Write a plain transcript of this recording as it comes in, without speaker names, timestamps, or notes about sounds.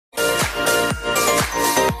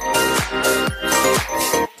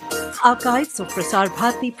Archives of Prasar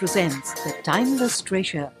Bharati presents the timeless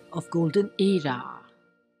treasure of golden era.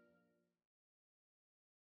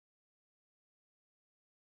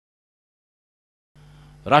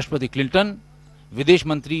 राष्ट्रपति Clinton, विदेश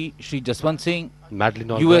मंत्री Shri Jaswant Singh,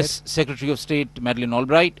 US secretary of state Madeline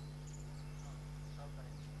Albright,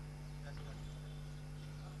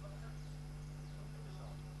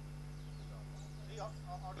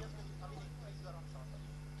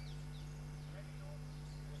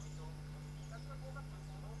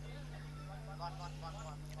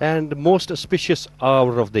 and most auspicious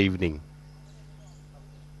hour of the evening.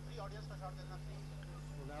 Will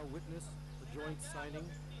now witness the joint signing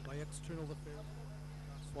by External Affairs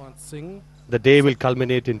Swan Singh. The day will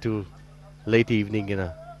culminate into late evening in a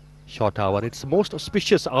short hour. It's the most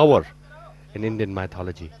auspicious hour in Indian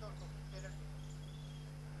mythology.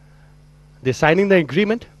 They're signing the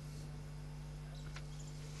agreement.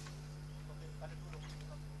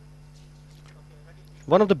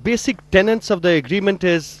 One of the basic tenets of the agreement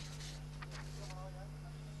is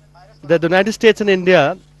that the United States and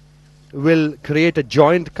India will create a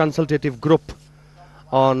joint consultative group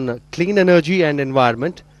on clean energy and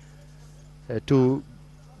environment to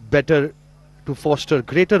foster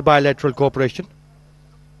greater bilateral cooperation.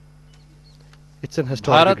 It's an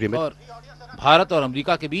historic agreement. Bharat और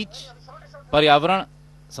America के बीच पर्यावरण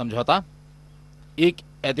समझौता एक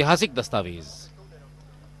ऐतिहासिक दस्तावेज,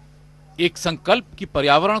 एक संकल्प कि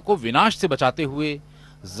पर्यावरण को विनाश से बचाते हुए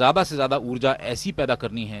ज्यादा से ज्यादा ऊर्जा ऐसी पैदा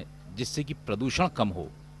करनी है जिससे कि प्रदूषण कम हो.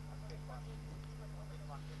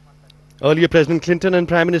 Earlier, President Clinton and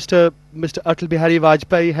Prime Minister Mr. Atal Bihari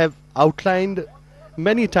Vajpayee have outlined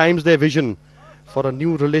many times their vision for a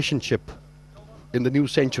new relationship in the new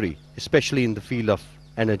century, especially in the field of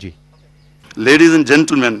energy. Ladies and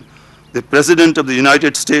gentlemen, the President of the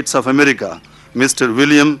United States of America, Mr.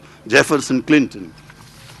 William Jefferson Clinton.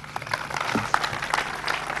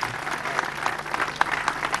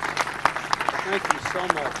 Thank you so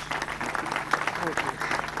much.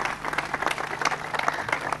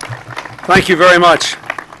 Thank you very much.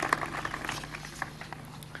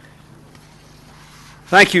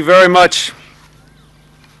 Thank you very much,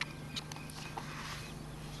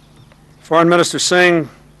 Foreign Minister Singh,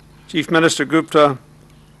 Chief Minister Gupta,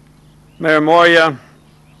 Mayor Moria,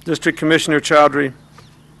 District Commissioner Chowdhury,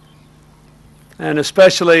 and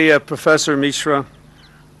especially Professor Mishra.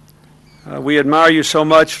 We admire you so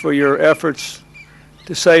much for your efforts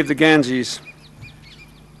to save the Ganges.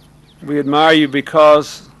 We admire you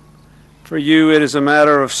because for you it is a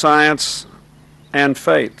matter of science and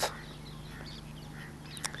faith.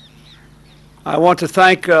 I want to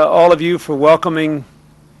thank all of you for welcoming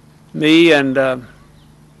me and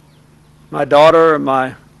my daughter,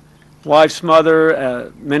 my wife's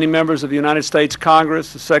mother, many members of the United States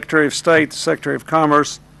Congress, the Secretary of State, the Secretary of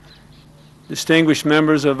Commerce, distinguished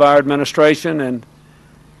members of our administration, and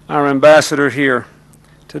our ambassador here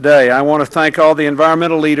today. I want to thank all the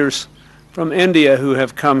environmental leaders from India who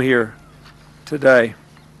have come here today.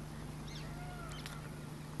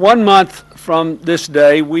 1 month from this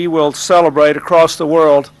day, we will celebrate across the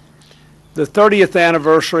world the 30th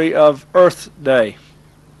anniversary of Earth Day,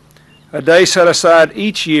 a day set aside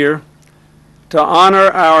each year to honor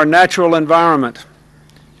our natural environment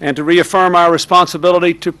and to reaffirm our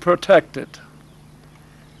responsibility to protect it.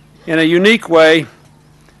 In a unique way,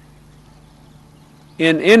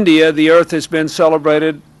 in India, the Earth has been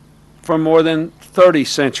celebrated for more than 30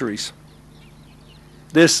 centuries.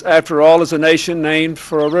 This, after all, is a nation named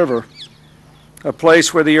for a river, a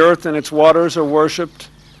place where the Earth and its waters are worshipped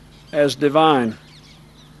as divine.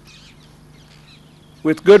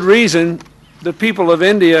 With good reason, the people of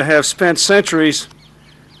India have spent centuries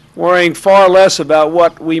worrying far less about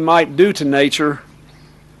what we might do to nature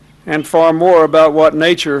and far more about what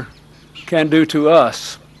nature can do to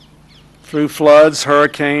us through floods,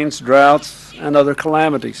 hurricanes, droughts, and other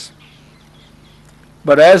calamities.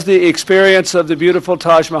 But as the experience of the beautiful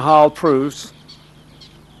Taj Mahal proves,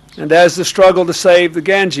 and as the struggle to save the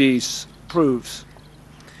Ganges proves,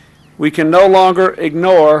 we can no longer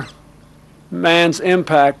ignore man's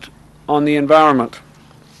impact on the environment.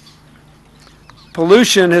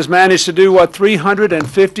 Pollution has managed to do what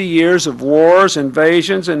 350 years of wars,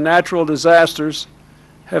 invasions, and natural disasters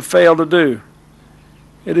have failed to do.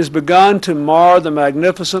 It has begun to mar the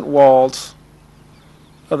magnificent walls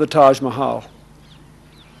of the Taj Mahal.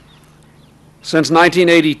 Since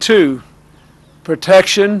 1982,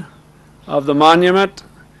 protection of the monument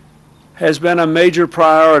has been a major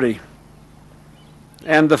priority,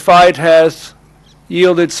 and the fight has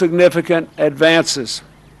yielded significant advances.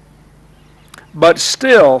 But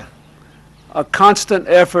still, a constant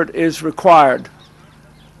effort is required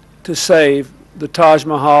to save the Taj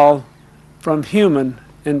Mahal from human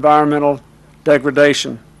environmental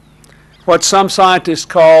degradation, what some scientists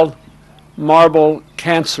call marble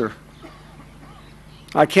cancer.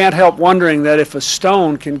 I can't help wondering that if a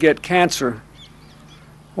stone can get cancer,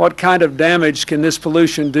 what kind of damage can this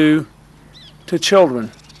pollution do to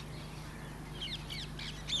children?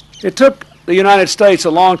 It took the United States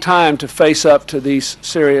a long time to face up to these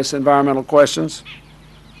serious environmental questions.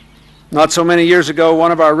 Not so many years ago,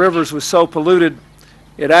 one of our rivers was so polluted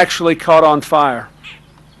it actually caught on fire.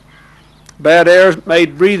 Bad air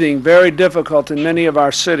made breathing very difficult in many of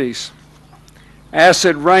our cities.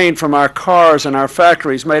 Acid rain from our cars and our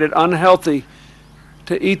factories made it unhealthy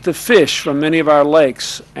to eat the fish from many of our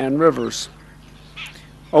lakes and rivers.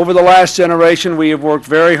 Over the last generation, we have worked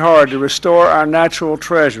very hard to restore our natural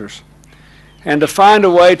treasures and to find a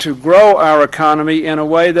way to grow our economy in a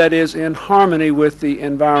way that is in harmony with the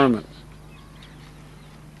environment.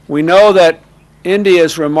 We know that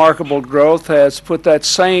India's remarkable growth has put that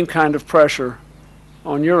same kind of pressure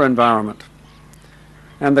on your environment.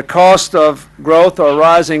 And the cost of growth are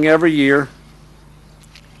rising every year,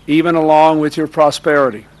 even along with your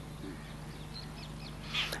prosperity.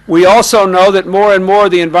 We also know that more and more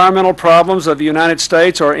the environmental problems of the United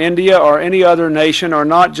States or India or any other nation are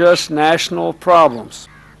not just national problems.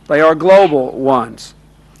 They are global ones.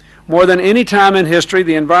 More than any time in history,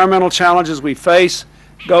 the environmental challenges we face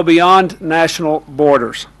go beyond national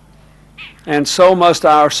borders, and so must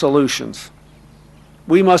our solutions.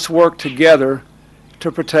 We must work together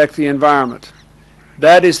to protect the environment.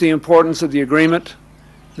 That is the importance of the agreement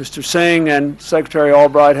Mr. Singh and Secretary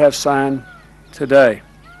Albright have signed today.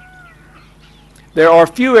 There are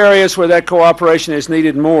few areas where that cooperation is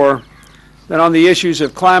needed more than on the issues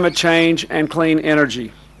of climate change and clean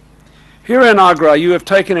energy. Here in Agra, you have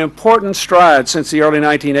taken important strides since the early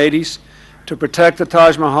 1980s to protect the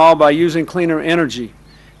Taj Mahal by using cleaner energy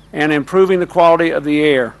and improving the quality of the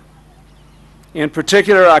air. In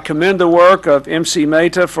particular, I commend the work of MC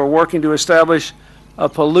Mehta for working to establish a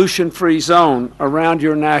pollution-free zone around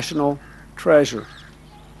your national treasure.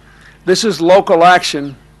 This is local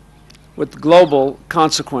action with global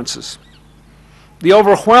consequences. The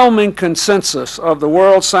overwhelming consensus of the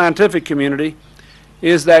world scientific community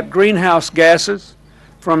is that greenhouse gases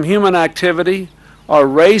from human activity are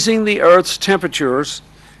raising the Earth's temperatures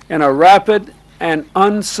in a rapid and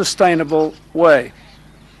unsustainable way.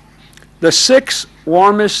 The 6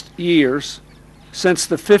 warmest years since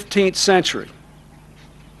the 15th century,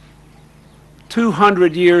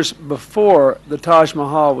 200 years before the Taj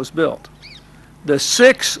Mahal was built, the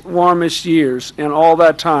 6 warmest years in all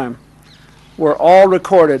that time were all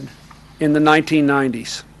recorded in the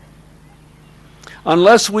 1990s.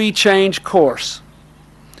 Unless we change course,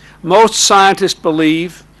 most scientists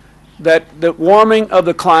believe that the warming of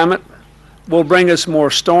the climate will bring us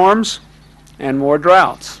more storms and more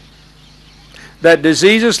droughts, that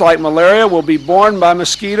diseases like malaria will be borne by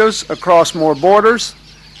mosquitoes across more borders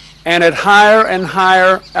and at higher and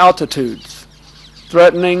higher altitudes,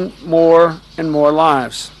 threatening more and more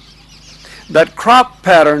lives, that crop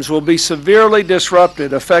patterns will be severely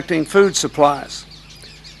disrupted, affecting food supplies,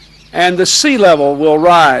 and the sea level will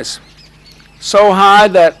rise so high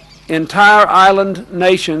that entire island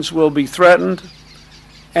nations will be threatened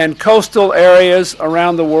and coastal areas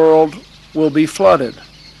around the world will be flooded.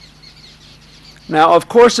 Now, of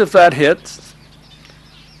course, if that hits,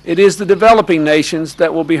 it is the developing nations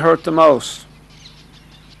that will be hurt the most.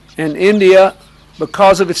 And India,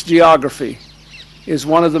 because of its geography, is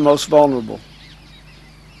one of the most vulnerable.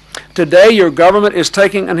 Today, your government is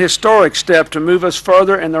taking an historic step to move us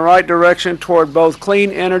further in the right direction toward both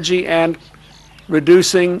clean energy and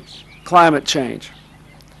reducing climate change.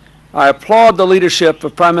 I applaud the leadership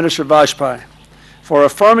of Prime Minister Vajpayee for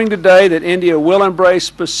affirming today that India will embrace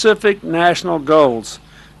specific national goals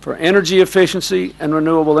for energy efficiency and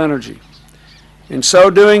renewable energy. In so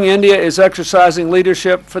doing, India is exercising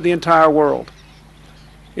leadership for the entire world.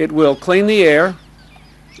 It will clean the air,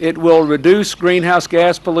 it will reduce greenhouse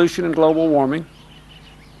gas pollution and global warming,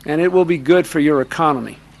 and it will be good for your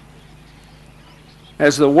economy.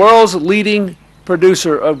 As the world's leading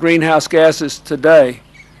producer of greenhouse gases today,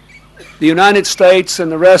 the United States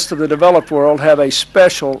and the rest of the developed world have a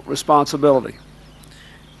special responsibility.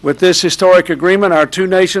 With this historic agreement, our two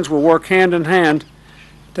nations will work hand in hand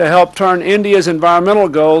to help turn India's environmental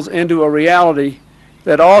goals into a reality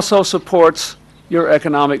that also supports your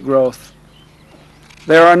economic growth.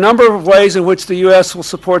 There are a number of ways in which the U.S. will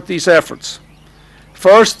support these efforts.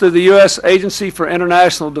 First, through the U.S. Agency for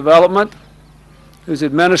International Development, whose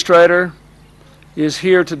administrator is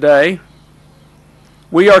here today.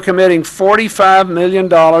 we are committing $45 million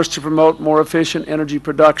to promote more efficient energy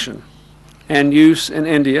production and use in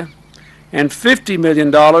India, and $50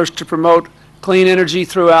 million to promote clean energy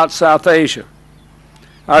throughout South Asia.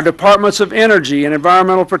 Our Departments of Energy and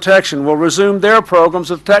Environmental Protection will resume their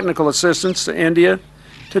programs of technical assistance to India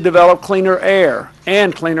to develop cleaner air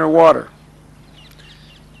and cleaner water.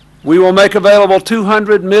 We will make available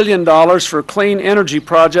 $200 million for clean energy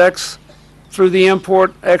projects through the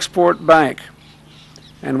Import-Export Bank.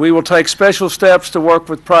 And we will take special steps to work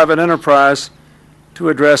with private enterprise to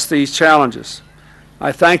address these challenges.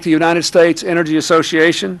 I thank the United States Energy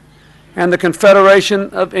Association and the Confederation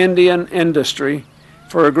of Indian Industry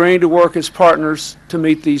for agreeing to work as partners to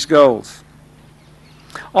meet these goals.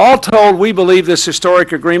 All told, we believe this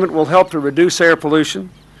historic agreement will help to reduce air pollution,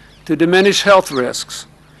 to diminish health risks,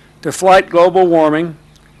 to fight global warming,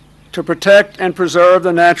 to protect and preserve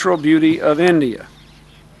the natural beauty of India.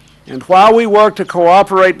 And while we work to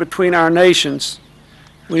cooperate between our nations,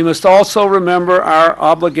 we must also remember our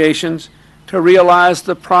obligations to realize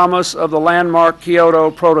the promise of the landmark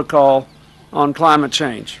Kyoto Protocol on climate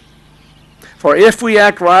change. For if we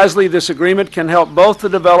act wisely, this agreement can help both the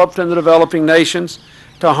developed and the developing nations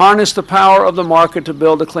to harness the power of the market to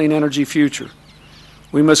build a clean energy future.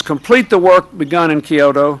 We must complete the work begun in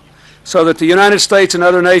Kyoto so that the United States and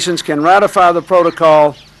other nations can ratify the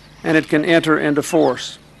protocol and it can enter into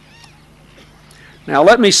force. Now,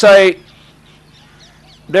 let me say,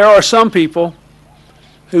 there are some people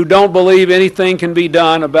who don't believe anything can be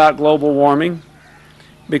done about global warming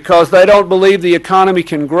because they don't believe the economy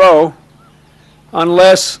can grow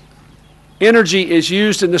unless energy is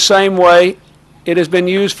used in the same way it has been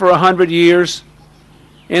used for 100 years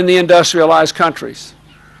in the industrialized countries.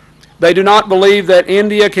 They do not believe that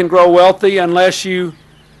India can grow wealthy unless you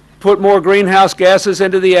put more greenhouse gases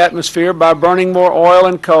into the atmosphere by burning more oil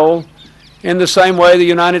and coal in the same way the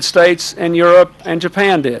United States and Europe and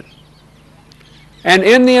Japan did. And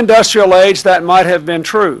in the industrial age, that might have been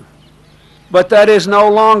true, but that is no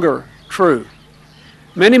longer true.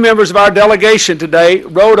 Many members of our delegation today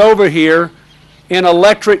rode over here in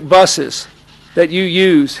electric buses that you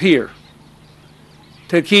use here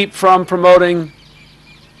to keep from promoting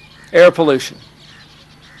air pollution.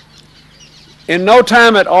 In no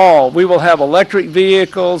time at all, we will have electric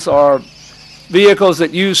vehicles or vehicles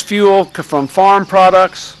that use fuel from farm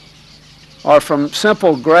products or from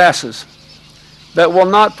simple grasses that will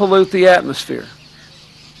not pollute the atmosphere.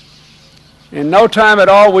 In no time at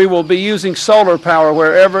all, we will be using solar power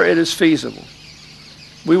wherever it is feasible.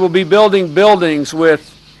 We will be building buildings with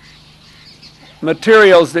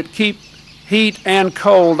materials that keep heat and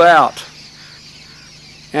cold out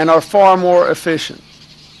and are far more efficient.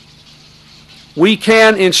 We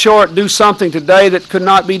can, in short, do something today that could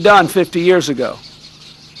not be done 50 years ago.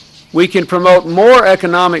 We can promote more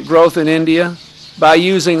economic growth in India by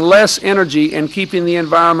using less energy and keeping the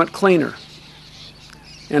environment cleaner.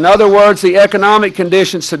 In other words, the economic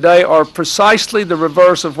conditions today are precisely the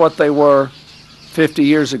reverse of what they were 50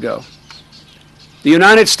 years ago. The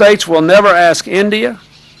United States will never ask India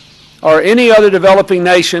or any other developing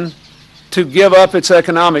nation to give up its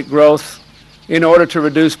economic growth in order to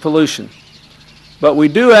reduce pollution. But we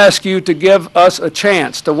do ask you to give us a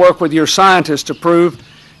chance to work with your scientists to prove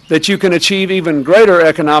that you can achieve even greater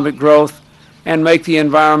economic growth and make the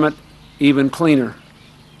environment even cleaner.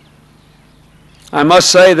 I must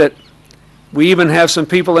say that we even have some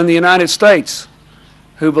people in the United States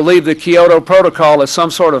who believe the Kyoto Protocol is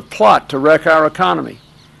some sort of plot to wreck our economy,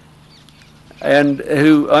 and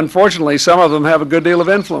who, unfortunately, some of them have a good deal of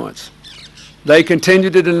influence. They continue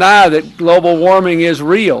to deny that global warming is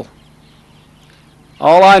real.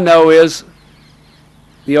 All I know is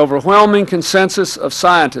the overwhelming consensus of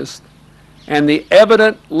scientists and the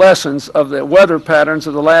evident lessons of the weather patterns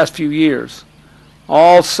of the last few years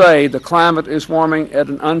all say the climate is warming at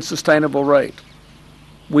an unsustainable rate.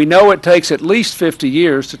 We know it takes at least 50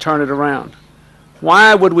 years to turn it around.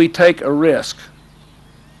 Why would we take a risk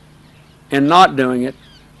in not doing it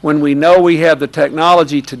when we know we have the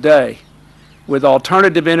technology today with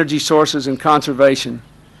alternative energy sources and conservation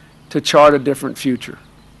to chart a different future?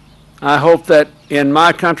 I hope that in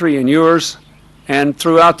my country and yours and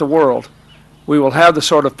throughout the world, we will have the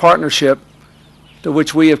sort of partnership to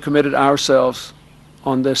which we have committed ourselves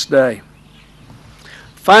on this day.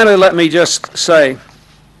 Finally, let me just say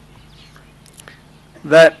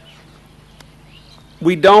that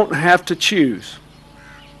we don't have to choose.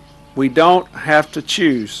 We don't have to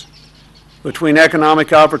choose between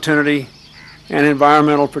economic opportunity and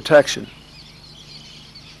environmental protection.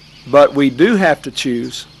 But we do have to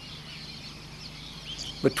choose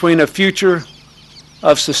between a future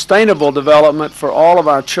of sustainable development for all of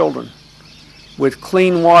our children, with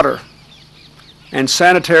clean water and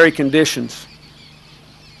sanitary conditions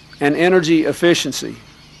and energy efficiency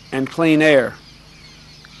and clean air,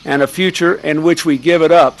 and a future in which we give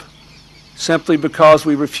it up simply because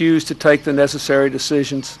we refuse to take the necessary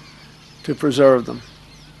decisions to preserve them.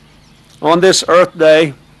 On this Earth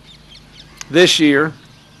Day this year,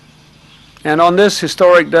 and on this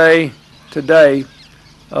historic day today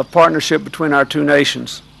of partnership between our two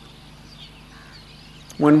nations,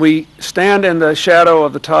 when we stand in the shadow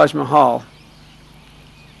of the Taj Mahal,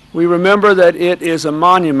 we remember that it is a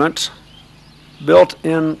monument built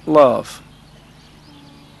in love.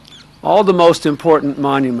 All the most important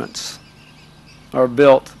monuments are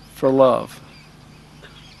built for love.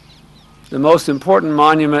 The most important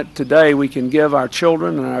monument today we can give our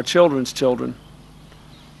children and our children's children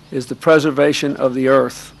is the preservation of the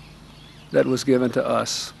earth that was given to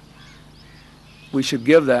us. We should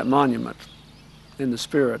give that monument in the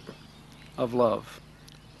spirit of love.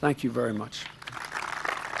 Thank you very much.